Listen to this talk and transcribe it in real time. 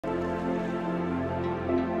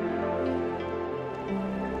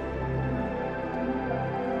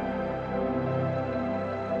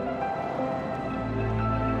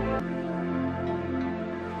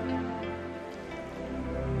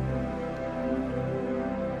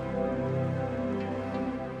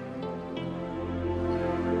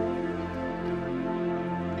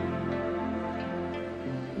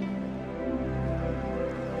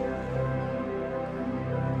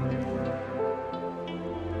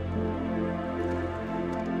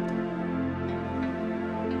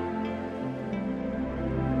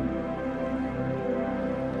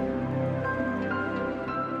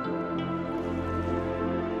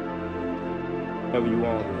whenever you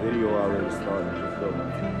want. The video already started. Just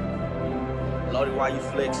go. Lordy, why you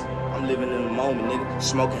flex? I'm living in the moment, nigga.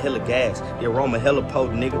 Smoking hella gas. The aroma hella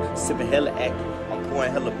potent, nigga. Sipping hella active. I'm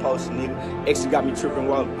pouring hella potion, nigga. X, you got me tripping,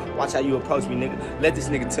 well. Watch how you approach me, nigga. Let this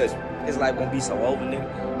nigga touch me. His life won't be so over,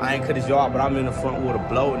 nigga. I ain't cut his yard, but I'm in the front with a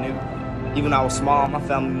blower, nigga. Even I was small, my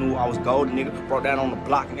family knew I was golden, nigga. Broke down on the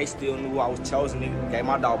block, and they still knew I was chosen, nigga. Gave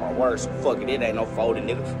my dog my word, so fuck it, it ain't no folding,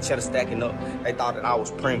 nigga. Cheddar stacking up, they thought that I was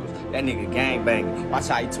Pringles. That nigga gang banging. Watch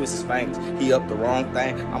how he twist his fingers. He up the wrong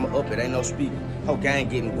thing, I'ma up it, ain't no speaking. Whole gang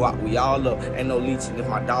getting guap, we all up, ain't no leeching. If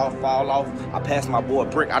my dog fall off, I pass my boy a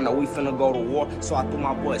brick. I know we finna go to war, so I threw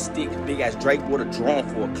my boy a stick. Big ass Drake with a drone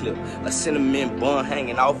for a clip. A cinnamon bun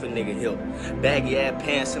hanging off a nigga hip. Baggy ass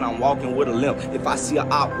pants and I'm walking with a limp. If I see a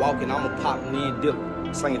op walking, I'ma pop me and dip.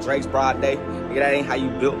 Slinging Drake's broad day, nigga, that ain't how you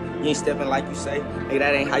built. You ain't stepping like you say, nigga,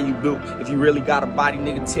 that ain't how you built. If you really got a body,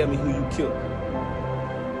 nigga, tell me who you killed.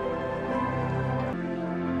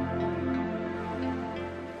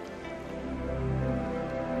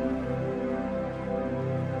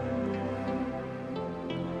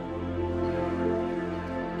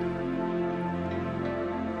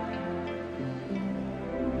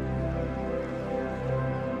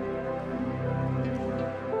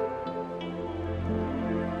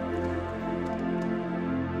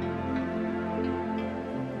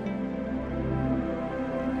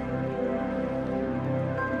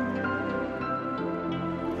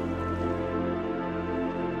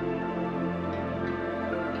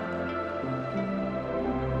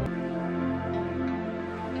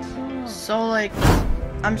 So like,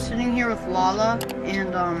 I'm sitting here with Lala,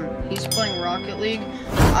 and he's playing Rocket League.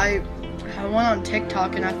 I went on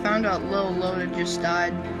TikTok and I found out Lil Loaded just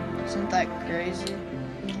died. Isn't that crazy?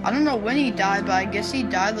 I don't know when he died, but I guess he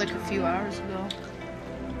died like a few hours ago.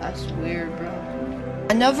 That's weird, bro.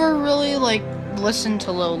 I never really like listened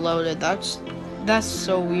to Lil Loaded. That's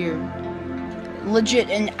so weird. Legit,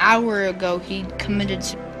 an hour ago he committed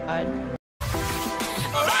suicide.